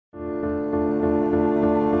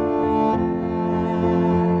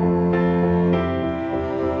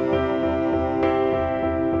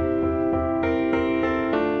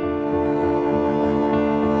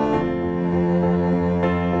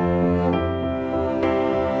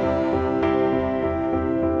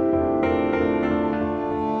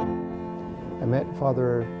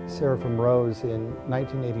Father Seraphim Rose in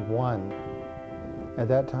 1981. At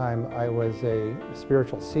that time, I was a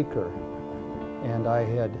spiritual seeker, and I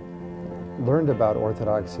had learned about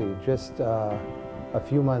Orthodoxy just a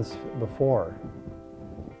few months before.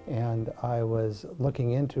 And I was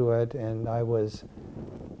looking into it, and I was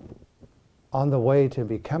on the way to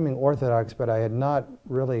becoming Orthodox, but I had not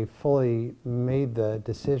really fully made the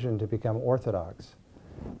decision to become Orthodox.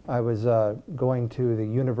 I was going to the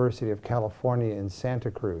University of California in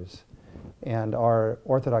Santa Cruz, and our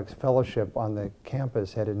Orthodox fellowship on the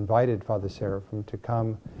campus had invited Father Seraphim to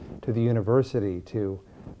come to the university to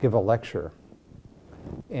give a lecture.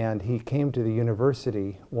 And he came to the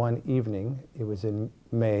university one evening. It was in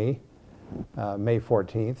May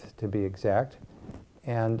 14th to be exact,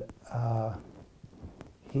 and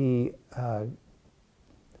he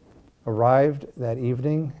arrived that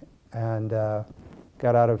evening and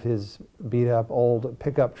got out of his beat-up old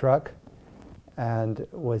pickup truck and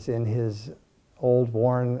was in his old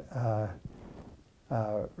worn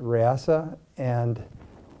reasa and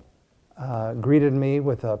greeted me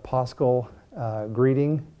with a Paschal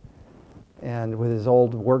greeting, and with his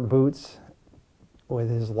old work boots, with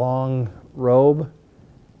his long robe,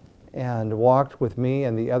 and walked with me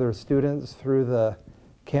and the other students through the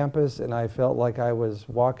campus, and I felt like I was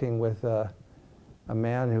walking with a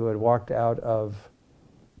man who had walked out of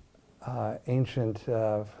ancient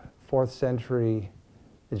 4th century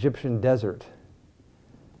Egyptian desert.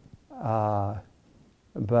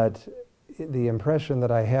 But the impression that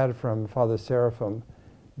I had from Father Seraphim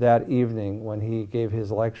that evening when he gave his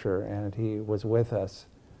lecture and he was with us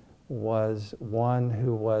was one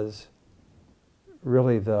who was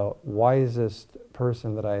really the wisest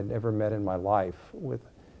person that I had ever met in my life.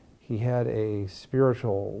 He had a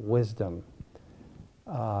spiritual wisdom,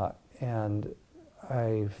 and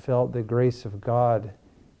I felt the grace of God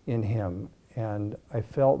in him, and I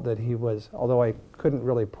felt that he was, although I couldn't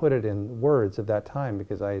really put it in words at that time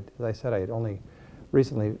because as I said, I had only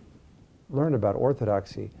recently learned about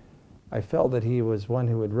Orthodoxy, I felt that he was one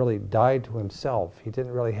who had really died to himself. He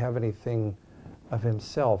didn't really have anything of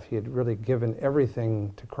himself. He had really given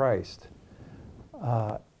everything to Christ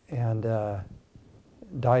and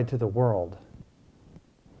died to the world.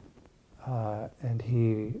 And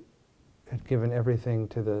he had given everything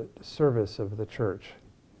to the service of the church.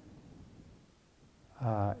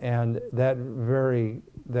 And that very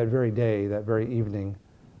day, that very evening,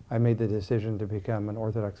 I made the decision to become an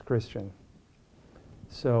Orthodox Christian.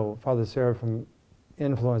 So Father Seraphim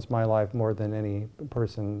influenced my life more than any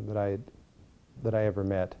person that I ever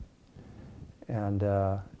met. And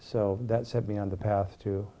so that set me on the path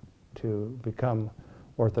to become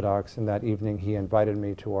Orthodox. And that evening he invited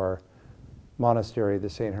me to our monastery, the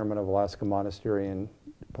St. Herman of Alaska Monastery in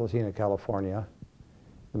Platina, California,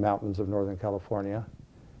 the mountains of Northern California.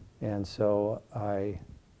 And so I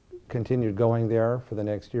continued going there for the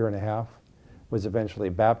next year and a half, was eventually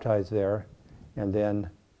baptized there, and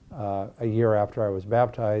then a year after I was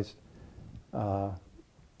baptized,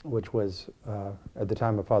 which was at the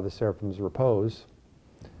time of Father Seraphim's repose,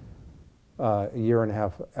 a year and a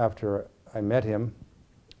half after I met him,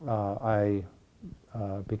 I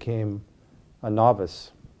became a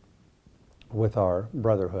novice with our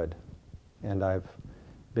brotherhood, and I've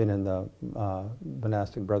been in the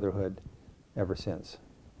monastic brotherhood ever since.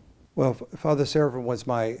 Well, Father Seraphim was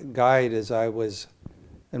my guide as I was,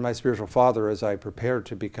 and my spiritual father as I prepared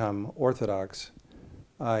to become Orthodox.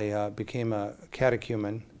 I became a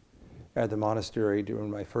catechumen at the monastery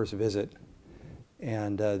during my first visit,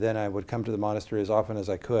 and then I would come to the monastery as often as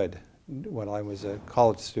I could when I was a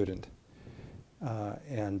college student.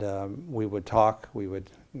 We would talk. We would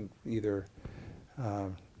either I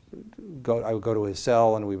would go to his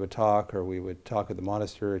cell and we would talk, or we would talk at the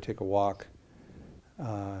monastery or take a walk.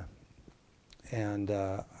 I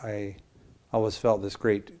always felt this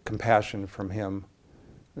great compassion from him,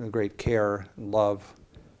 great care and love.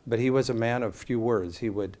 But he was a man of few words. He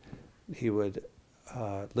would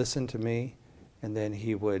listen to me, and then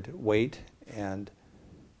he would wait and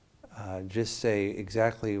just say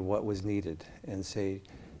exactly what was needed, and say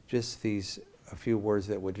just a few words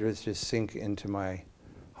that would just sink into my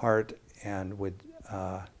heart and would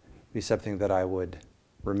be something that I would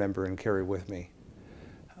remember and carry with me.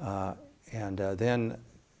 Then,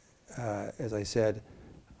 as I said,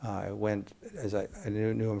 I went, I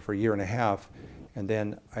knew him for a year and a half, and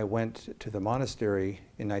then I went to the monastery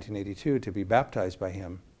in 1982 to be baptized by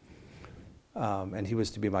him. And he was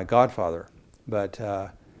to be my godfather. But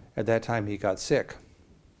at that time he got sick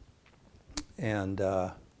and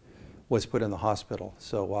was put in the hospital.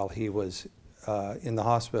 So while he was in the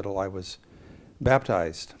hospital, I was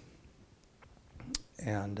baptized.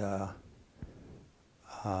 And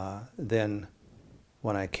then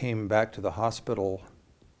when I came back to the hospital,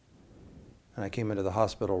 and I came into the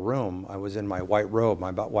hospital room, I was in my white robe,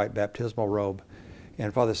 my white baptismal robe,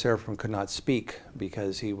 and Father Seraphim could not speak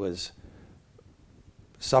because he was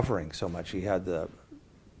suffering so much. He had the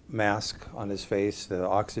mask on his face, the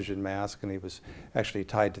oxygen mask, and he was actually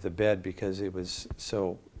tied to the bed because he was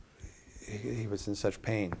in such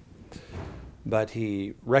pain. But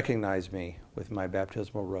he recognized me with my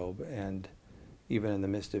baptismal robe, and even in the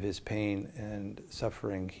midst of his pain and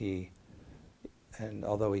suffering, and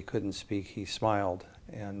although he couldn't speak, he smiled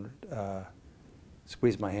and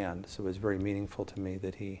squeezed my hand. So it was very meaningful to me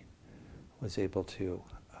that he was able to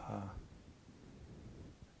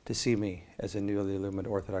see me as a newly illumined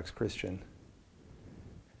Orthodox Christian.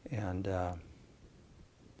 And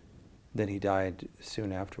then he died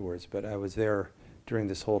soon afterwards. But I was there during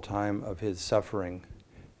this whole time of his suffering,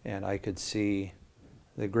 and I could see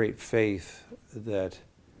the great faith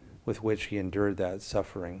with which he endured that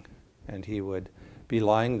suffering. And he would be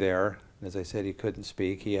lying there. As I said, he couldn't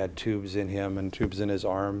speak. He had tubes in him and tubes in his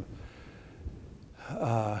arm.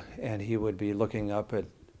 And he would be looking up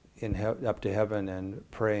to heaven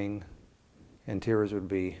and praying, and tears would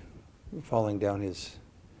be falling down his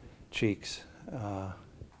cheeks.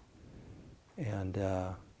 And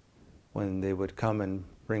when they would come and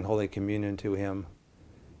bring Holy Communion to him,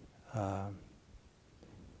 and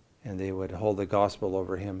they would hold the gospel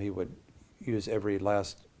over him, he would use every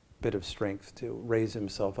last bit of strength to raise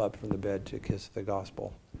himself up from the bed to kiss the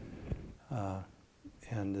gospel.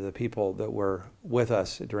 And the people that were with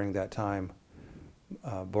us during that time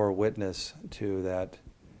bore witness to that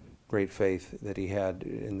great faith that he had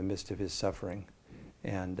in the midst of his suffering.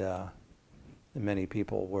 And many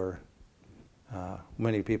people were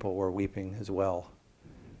weeping as well,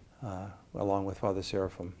 along with Father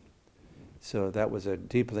Seraphim. So that was a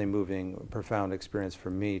deeply moving, profound experience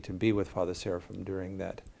for me to be with Father Seraphim during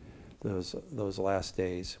those last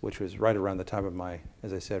days, which was right around the time of right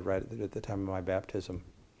at the time of my baptism.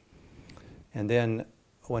 And then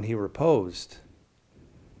when he reposed,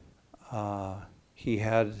 he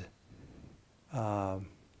had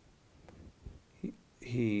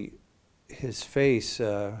his face.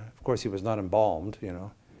 Of course, he was not embalmed,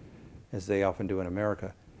 as they often do in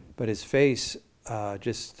America, but his face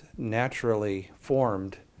just naturally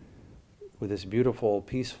formed with this beautiful,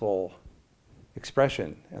 peaceful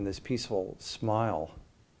expression and this peaceful smile.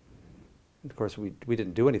 And of course, we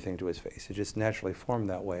didn't do anything to his face. It just naturally formed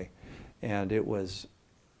that way. And it was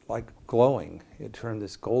like glowing. It turned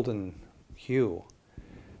this golden hue.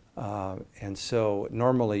 And so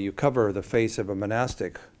normally you cover the face of a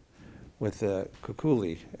monastic with a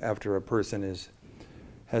kukuli after a person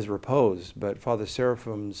has reposed. But Father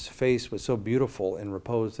Seraphim's face was so beautiful in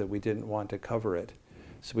repose that we didn't want to cover it.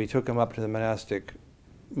 So we took him up to the monastic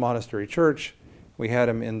monastery church. We had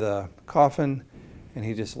him in the coffin, and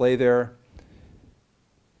he just lay there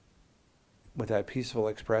with that peaceful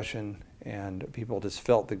expression, and people just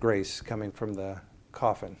felt the grace coming from the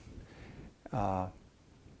coffin.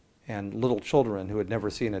 And little children who had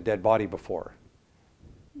never seen a dead body before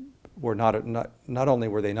were not only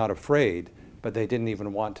were they not afraid, but they didn't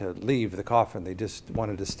even want to leave the coffin. They just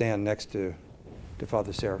wanted to stand next to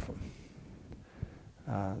Father Seraphim.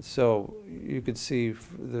 So you could see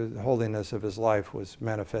the holiness of his life was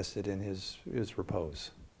manifested in his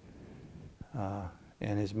repose.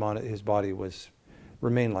 And his body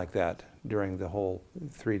remained like that during the whole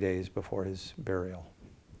 3 days before his burial.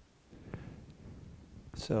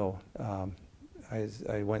 So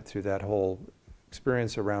I went through that whole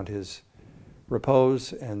experience around his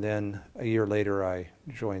repose, and then a year later I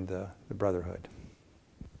joined the Brotherhood.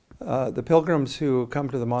 The pilgrims who come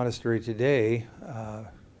to the monastery today,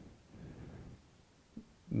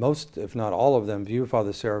 most, if not all of them, view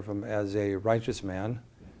Father Seraphim as a righteous man,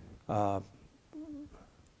 a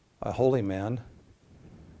holy man.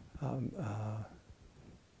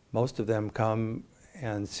 Most of them come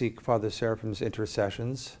and seek Father Seraphim's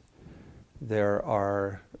intercessions. There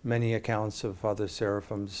are many accounts of Father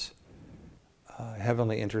Seraphim's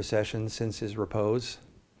heavenly intercession since his repose,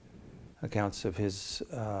 accounts of his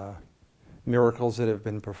miracles that have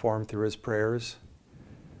been performed through his prayers.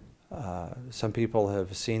 Some people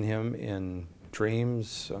have seen him in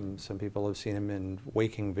dreams. Some people have seen him in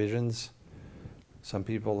waking visions. Some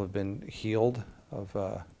people have been healed of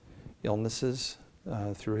illnesses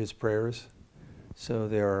through his prayers. So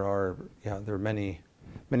there are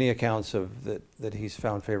many accounts of that he's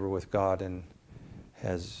found favor with God and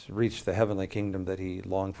has reached the heavenly kingdom that he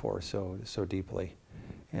longed for so deeply.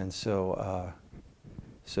 And so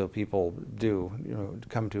people do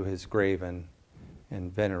come to his grave and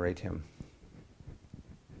and venerate him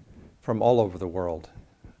from all over the world.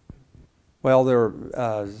 Well, there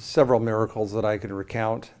are several miracles that I could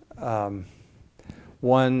recount.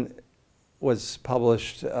 One was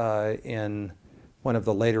published in one of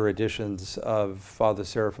the later editions of Father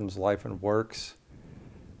Seraphim's Life and Works.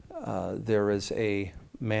 There is a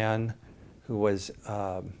man who was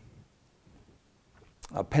a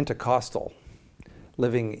Pentecostal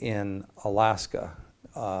living in Alaska,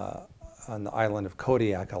 on the island of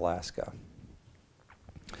Kodiak, Alaska,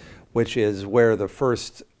 which is where the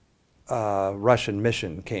first Russian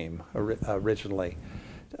mission came originally.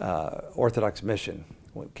 Orthodox mission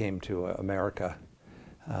came to America.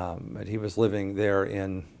 And he was living there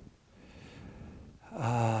in,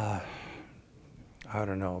 I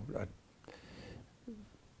don't know,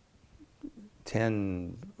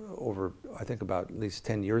 I think about at least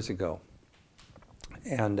 10 years ago.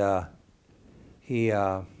 And he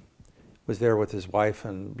was there with his wife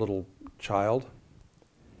and little child.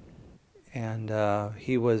 And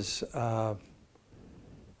he was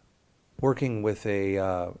working with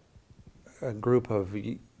a group of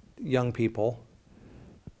young people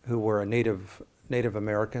who were Native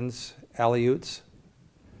Americans, Aleuts,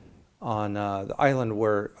 on the island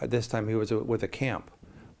where, at this time he was with a camp,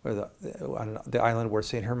 on the island where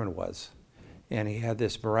St. Herman was. And he had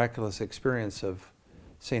this miraculous experience of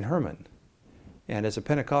St. Herman. And as a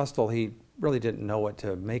Pentecostal, he really didn't know what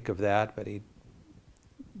to make of that, but he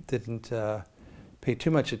didn't pay too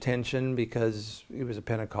much attention because he was a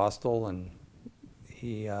Pentecostal, and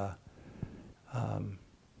he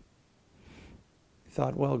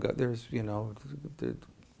thought, well, God, there's,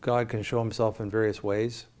 God can show himself in various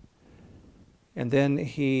ways. And then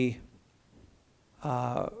he,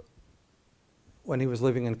 when he was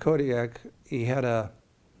living in Kodiak, he had a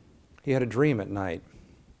dream at night.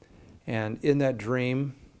 And in that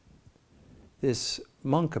dream, this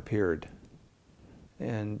monk appeared.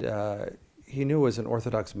 And he knew it was an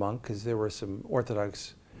Orthodox monk because there were some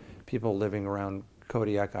Orthodox people living around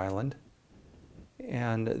Kodiak Island.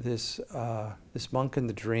 And this monk in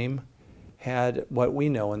the dream had what we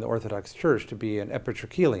know in the Orthodox Church to be an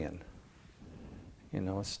epitrachelion,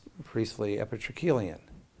 a priestly epitrachelion.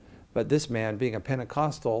 But this man, being a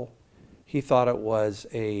Pentecostal, he thought it was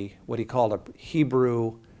what he called a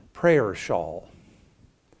Hebrew prayer shawl.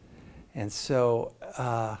 And so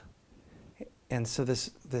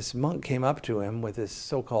this monk came up to him with this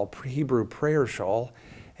so-called Hebrew prayer shawl,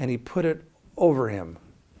 and he put it over him.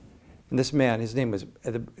 And this man, his name was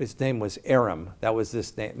Aram. That was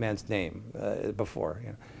this man's name before.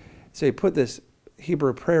 So he put this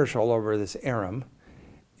Hebrew prayer shawl over this Aram,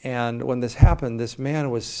 and when this happened, this man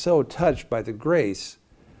was so touched by the grace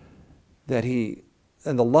that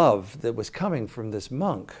and the love that was coming from this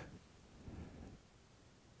monk,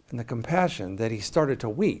 and the compassion, that he started to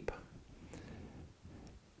weep.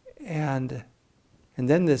 And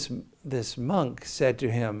then this monk said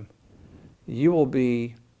to him, "You will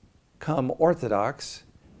become Orthodox,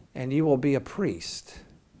 and you will be a priest."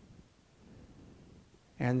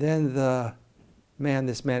 And then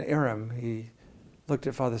this man Aram, he looked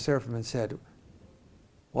at Father Seraphim and said,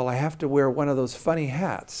 "Well, I have to wear one of those funny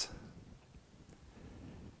hats."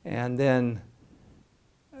 And then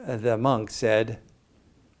the monk said,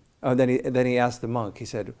 then he asked the monk, he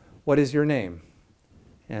said, "What is your name?"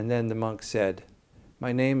 And then the monk said,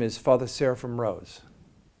 "My name is Father Seraphim Rose."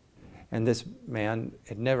 And this man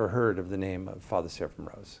had never heard of the name of Father Seraphim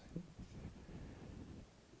Rose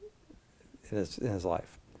in his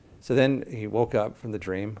life. So then he woke up from the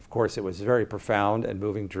dream. Of course, it was a very profound and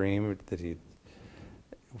moving dream that he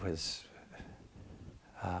was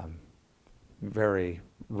very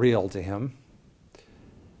real to him.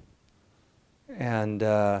 And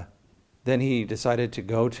then he decided to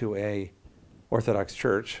go to a Orthodox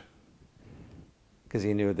church, because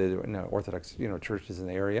he knew there were Orthodox churches in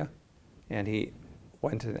the area. And he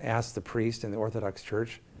went and asked the priest in the Orthodox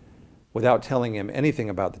church, without telling him anything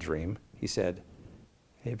about the dream. He said,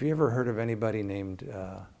 "Have you ever heard of anybody named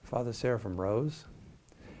Father Seraphim Rose?"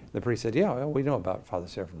 The priest said, "Yeah, well, we know about Father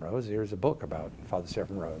Seraphim Rose. Here's a book about Father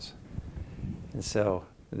Seraphim Rose." And so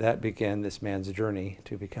that began this man's journey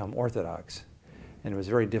to become Orthodox. And it was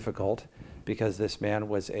very difficult because this man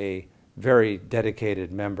was a very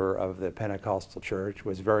dedicated member of the Pentecostal church,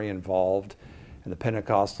 was very involved, and the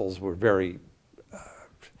Pentecostals were very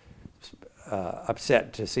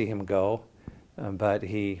upset to see him go. But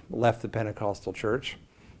he left the Pentecostal church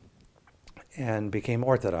and became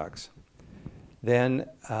Orthodox. Then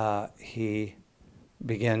he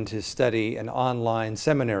began to study an online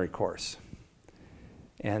seminary course.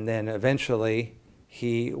 And then eventually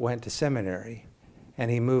he went to seminary. And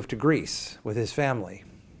he moved to Greece with his family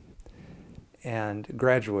and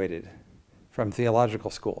graduated from theological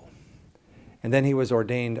school. And then he was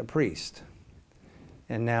ordained a priest.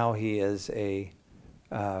 And now he is a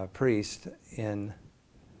priest in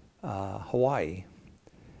Hawaii.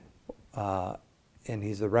 And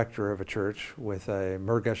he's the rector of a church with a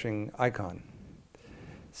Murgushing icon.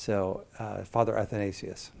 So, Father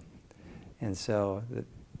Athanasius. And so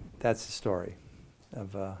that's the story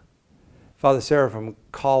of Father Seraphim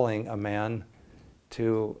calling a man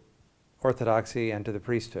to Orthodoxy and to the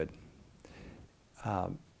priesthood.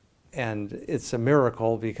 And it's a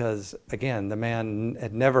miracle because, again, the man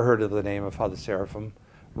had never heard of the name of Father Seraphim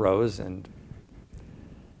Rose, and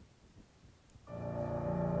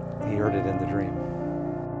he heard it in the dream.